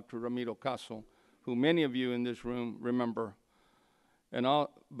also Dr. Ramiro Caso, who many of you in this room remember.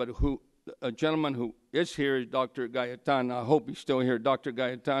 But a gentleman who is here is Dr. Gaetan. I hope he's still here. Dr.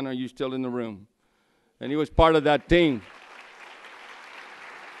 Gaetan, are you still in the room? And he was part of that team.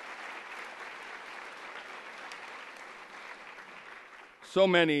 So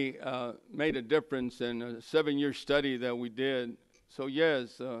many made a difference in a 7-year study that we did. So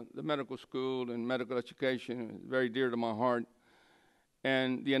yes, the medical school and medical education is very dear to my heart.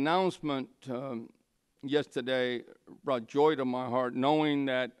 And the announcement yesterday brought joy to my heart, knowing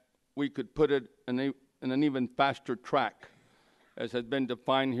that we could put it in an even faster track, as has been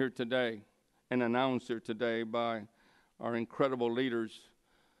defined here today and announced here today by our incredible leaders.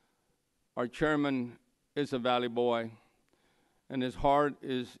 Our chairman is a Valley boy, and his heart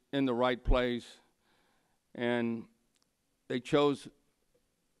is in the right place. And they chose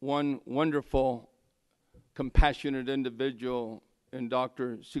one wonderful, compassionate individual in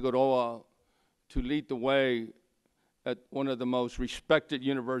Dr. Cigarroa to lead the way at one of the most respected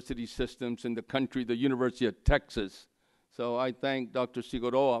university systems in the country, the University of Texas. So I thank Dr.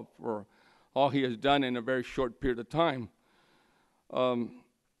 Cigarroa for all he has done in a very short period of time.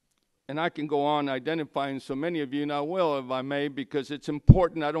 And I can go on identifying so many of you, and I will if I may, because it's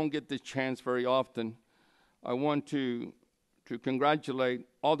important. I don't get this chance very often. I want to congratulate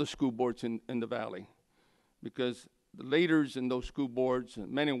all the school boards in the Valley, because the leaders in those school boards,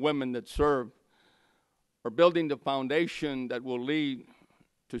 men and women that serve, are building the foundation that will lead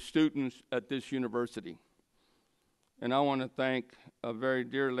to students at this university. And I want to thank a very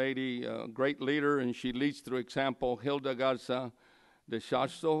dear lady, a great leader, and she leads through example, Hilda Garza de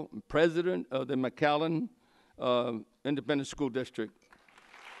Chasto, president of the McAllen Independent School District.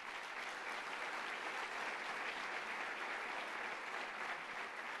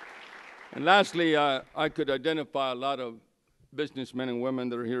 And lastly, I could identify a lot of businessmen and women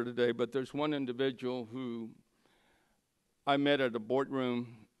that are here today, but there's one individual who I met at a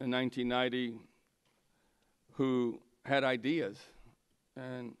boardroom in 1990 who had ideas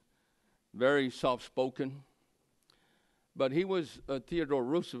and very soft-spoken. But he was Theodore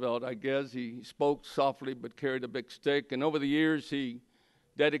Roosevelt, I guess. He spoke softly but carried a big stick. And over the years, he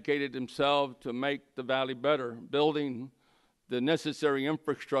dedicated himself to make the Valley better, building the necessary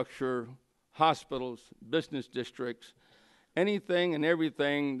infrastructure, hospitals, business districts, anything and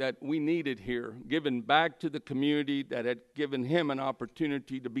everything that we needed here, given back to the community that had given him an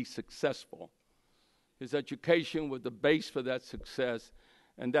opportunity to be successful. His education was the base for that success,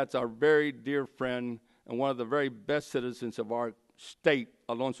 and that's our very dear friend and one of the very best citizens of our state,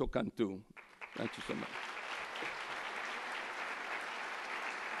 Alonso Cantu. Thank you so much.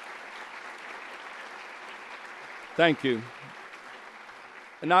 Thank you.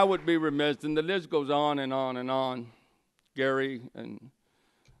 And I would be remiss, and the list goes on and on and on. Gary and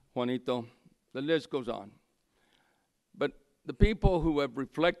Juanito, the list goes on. But the people who have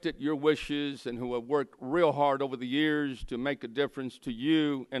reflected your wishes and who have worked real hard over the years to make a difference to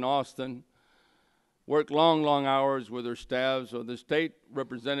you in Austin, worked long, long hours with their staffs, or the state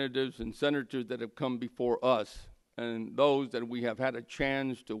representatives and senators that have come before us, and those that we have had a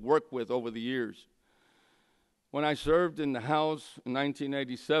chance to work with over the years. When I served in the House in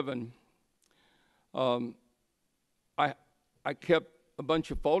 1987, I kept a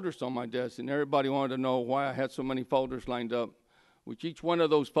bunch of folders on my desk, and everybody wanted to know why I had so many folders lined up, which each one of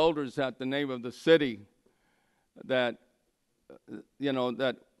those folders had the name of the city that,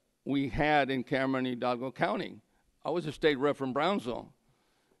 that we had in Cameron, Hidalgo County. I was a state rep from Brownsville,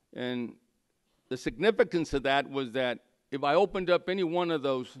 and the significance of that was that if I opened up any one of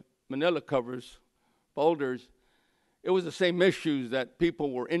those manila covers, folders, it was the same issues that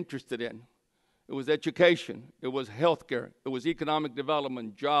people were interested in. It was education, it was healthcare, it was economic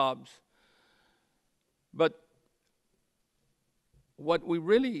development, jobs. But what we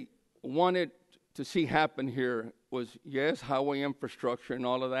really wanted to see happen here was, yes, highway infrastructure and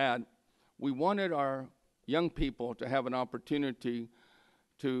all of that. We wanted our young people to have an opportunity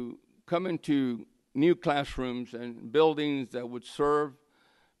to come into new classrooms and buildings that would serve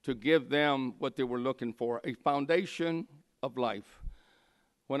to give them what they were looking for, a foundation of life.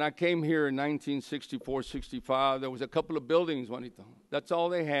 When I came here in 1964-65, there was a couple of buildings, Juanito. That's all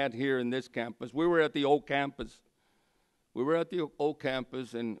they had here in this campus. We were at the old campus.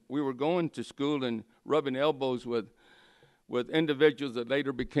 And we were going to school and rubbing elbows with individuals that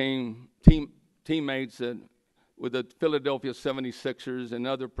later became teammates with the Philadelphia 76ers and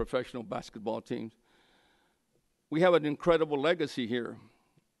other professional basketball teams. We have an incredible legacy here,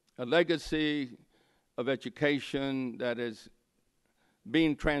 a legacy of education that is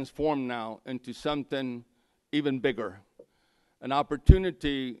being transformed now into something even bigger. An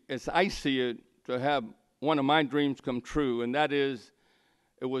opportunity, as I see it, to have one of my dreams come true, and that is,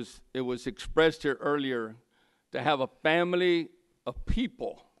 it was expressed here earlier, to have a family of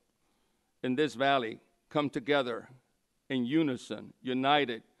people in this valley come together in unison,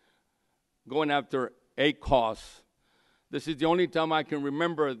 united, going after a cause. This is the only time I can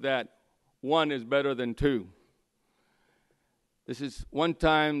remember that one is better than two. This is one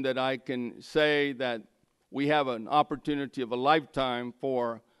time that I can say that we have an opportunity of a lifetime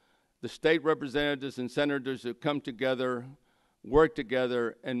for the state representatives and senators to come together, work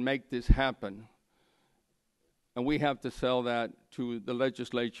together, and make this happen. And we have to sell that to the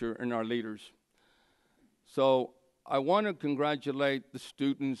legislature and our leaders. So I want to congratulate the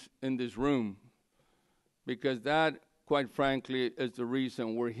students in this room, because that, quite frankly, is the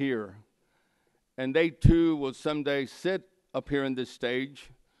reason we're here. And they too will someday sit up here on this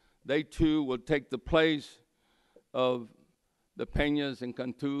stage. They too will take the place of the Peñas and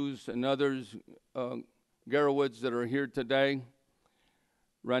Cantus and others, Garrowoods that are here today,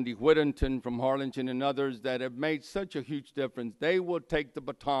 Randy Whittington from Harlingen and others that have made such a huge difference. They will take the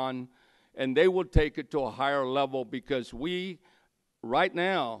baton and they will take it to a higher level, because we, right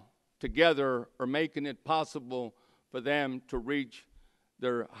now, together are making it possible for them to reach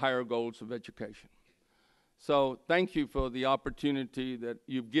their higher goals of education. So thank you for the opportunity that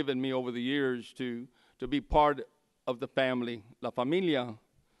you've given me over the years to be part of the family, La Familia,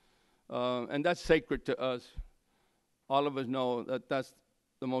 and that's sacred to us. All of us know that that's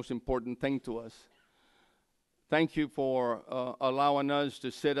the most important thing to us. Thank you for allowing us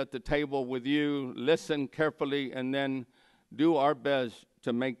to sit at the table with you, listen carefully, and then do our best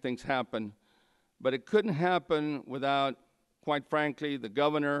to make things happen. But it couldn't happen without, quite frankly, the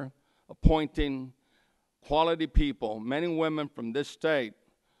governor appointing quality people, men and women from this state,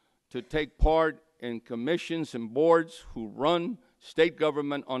 to take part in commissions and boards who run state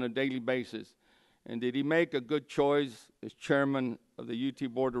government on a daily basis. And did he make a good choice as chairman of the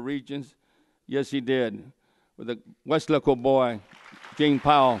UT Board of Regents? Yes, he did, with a West Local boy, Eugene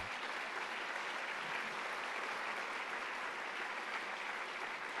Powell.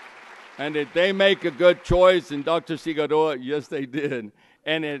 And did they make a good choice in Dr. Cigarroa? Yes, they did.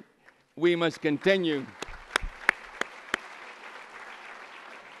 And we must continue.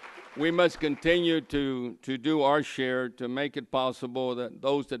 we must continue to do our share to make it possible that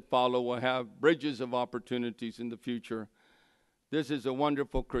those that follow will have bridges of opportunities in the future. This is a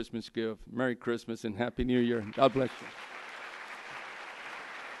wonderful Christmas gift. Merry Christmas and Happy New Year. God bless you.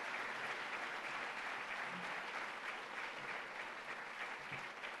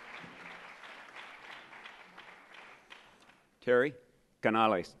 Terry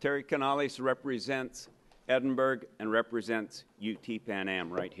Canales. Terry Canales represents Edinburgh and represents UT Pan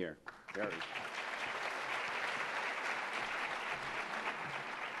Am right here. Terry.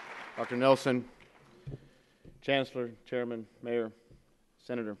 Dr. Nelsen, Chancellor, Chairman, Mayor,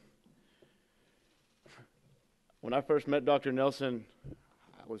 Senator. When I first met Dr. Nelsen,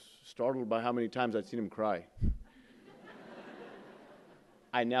 I was startled by how many times I'd seen him cry.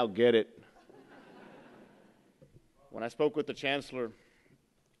 I now get it. When I spoke with the Chancellor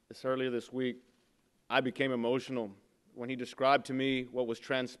earlier this week, I became emotional when he described to me what was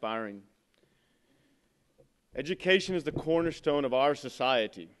transpiring. Education is the cornerstone of our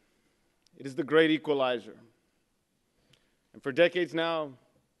society. It is the great equalizer. And for decades now,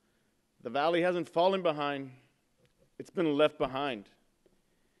 the Valley hasn't fallen behind, it's been left behind.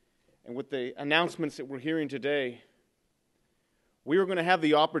 And with the announcements that we're hearing today, we are going to have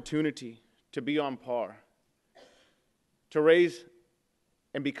the opportunity to be on par, to raise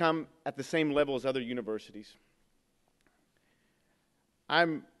and become at the same level as other universities.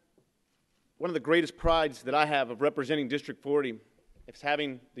 One of the greatest prides that I have of representing District 40 is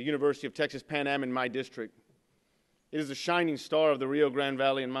having the University of Texas Pan Am in my district. It is the shining star of the Rio Grande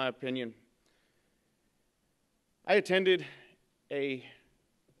Valley, in my opinion. I attended a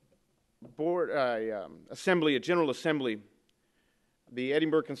general assembly, the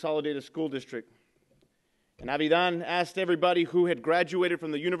Edinburgh Consolidated School District. And Avidan asked everybody who had graduated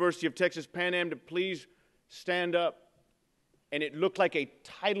from the University of Texas Pan Am to please stand up. And it looked like a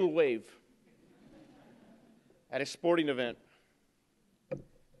tidal wave at a sporting event.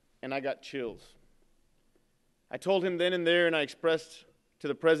 And I got chills. I told him then and there, and I expressed to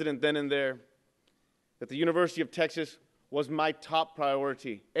the president then and there, that the University of Texas was my top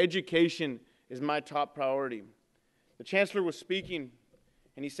priority. Education is my top priority. The Chancellor was speaking,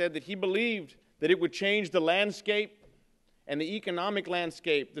 and he said that he believed that it would change the landscape and the economic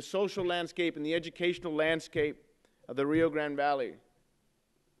landscape, the social landscape, and the educational landscape of the Rio Grande Valley.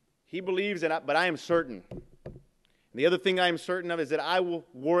 He believes that, but I am certain. And the other thing I am certain of is that I will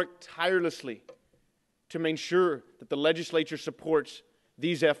work tirelessly to make sure that the legislature supports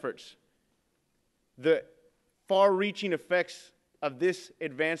these efforts. The far-reaching effects of this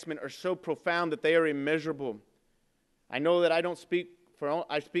advancement are so profound that they are immeasurable. I know that I speak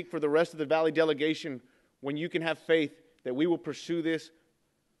for the rest of the Valley delegation when you can have faith that we will pursue this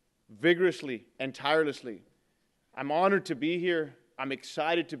vigorously and tirelessly. I'm honored to be here. I'm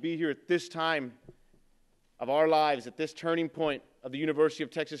excited to be here at this time of our lives, at this turning point of the University of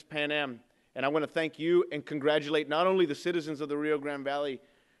Texas Pan Am. And I want to thank you and congratulate not only the citizens of the Rio Grande Valley,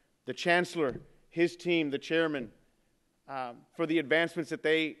 the Chancellor, his team, the Chairman, for the advancements that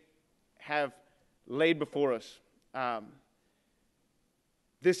they have laid before us.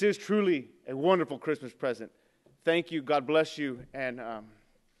 This is truly a wonderful Christmas present. Thank you, God bless you, and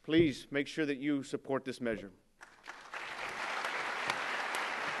please make sure that you support this measure.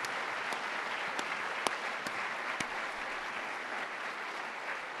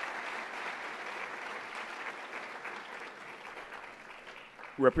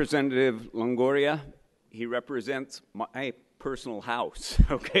 Representative Longoria, he represents my personal house,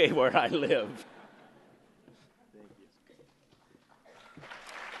 okay, where I live.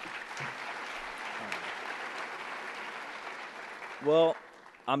 Well,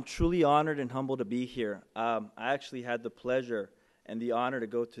 I'm truly honored and humbled to be here. I actually had the pleasure and the honor to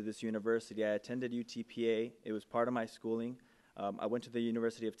go to this university. I attended UTPA. It was part of my schooling. I went to the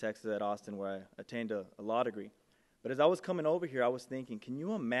University of Texas at Austin, where I attained a law degree. But as I was coming over here, I was thinking, can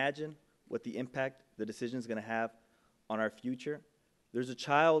you imagine what the impact the decision is going to have on our future? There's a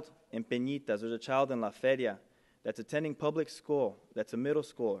child in Peñitas, there's a child in La Feria that's attending public school, that's a middle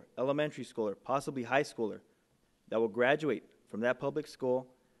schooler, elementary schooler, possibly high schooler, that will graduate from that public school,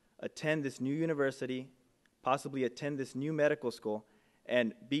 attend this new university, possibly attend this new medical school,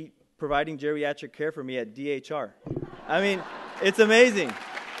 and be providing geriatric care for me at DHR. I mean, it's amazing.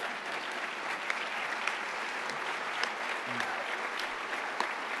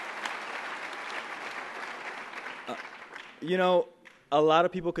 You know, a lot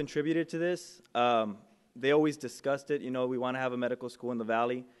of people contributed to this. They always discussed it. You know, we want to have a medical school in the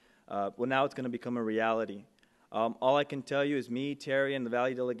Valley. Well, now it's going to become a reality. All I can tell you is me, Terry, and the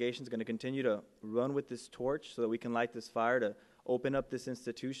Valley delegation is going to continue to run with this torch so that we can light this fire to open up this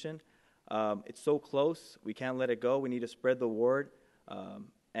institution. It's so close. We can't let it go. We need to spread the word.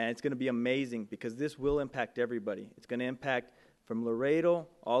 And it's going to be amazing because this will impact everybody. It's going to impact from Laredo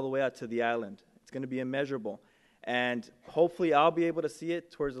all the way out to the island. It's going to be immeasurable. And hopefully I'll be able to see it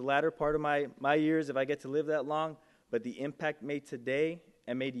towards the latter part of my years if I get to live that long. But the impact made today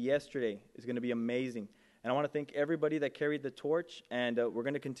and made yesterday is going to be amazing. And I want to thank everybody that carried the torch. And we're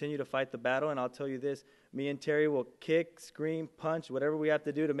going to continue to fight the battle. And I'll tell you this, me and Terry will kick, scream, punch, whatever we have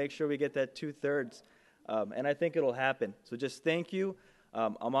to do to make sure we get that 2/3. And I think it'll happen. So just thank you.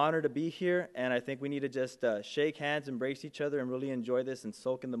 I'm honored to be here, and I think we need to just shake hands, embrace each other, and really enjoy this and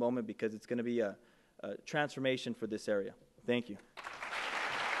soak in the moment because it's going to be a transformation for this area. Thank you.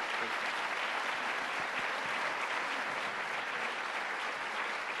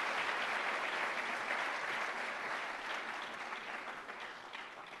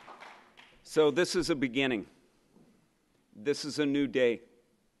 So this is a beginning. This is a new day.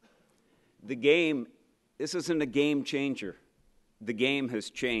 This isn't a game changer. The game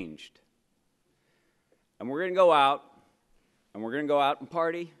has changed. And we're going to go out, and we're going to go out and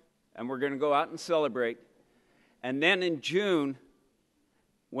party, and we're going to go out and celebrate. And then in June,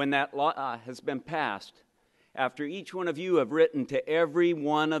 when that law has been passed, after each one of you have written to every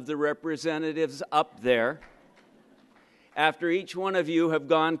one of the representatives up there, after each one of you have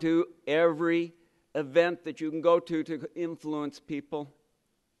gone to every event that you can go to influence people,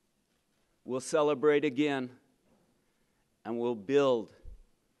 we'll celebrate again. And we'll build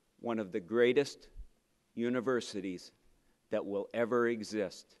one of the greatest universities that will ever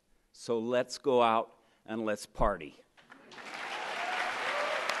exist. So let's go out and let's party.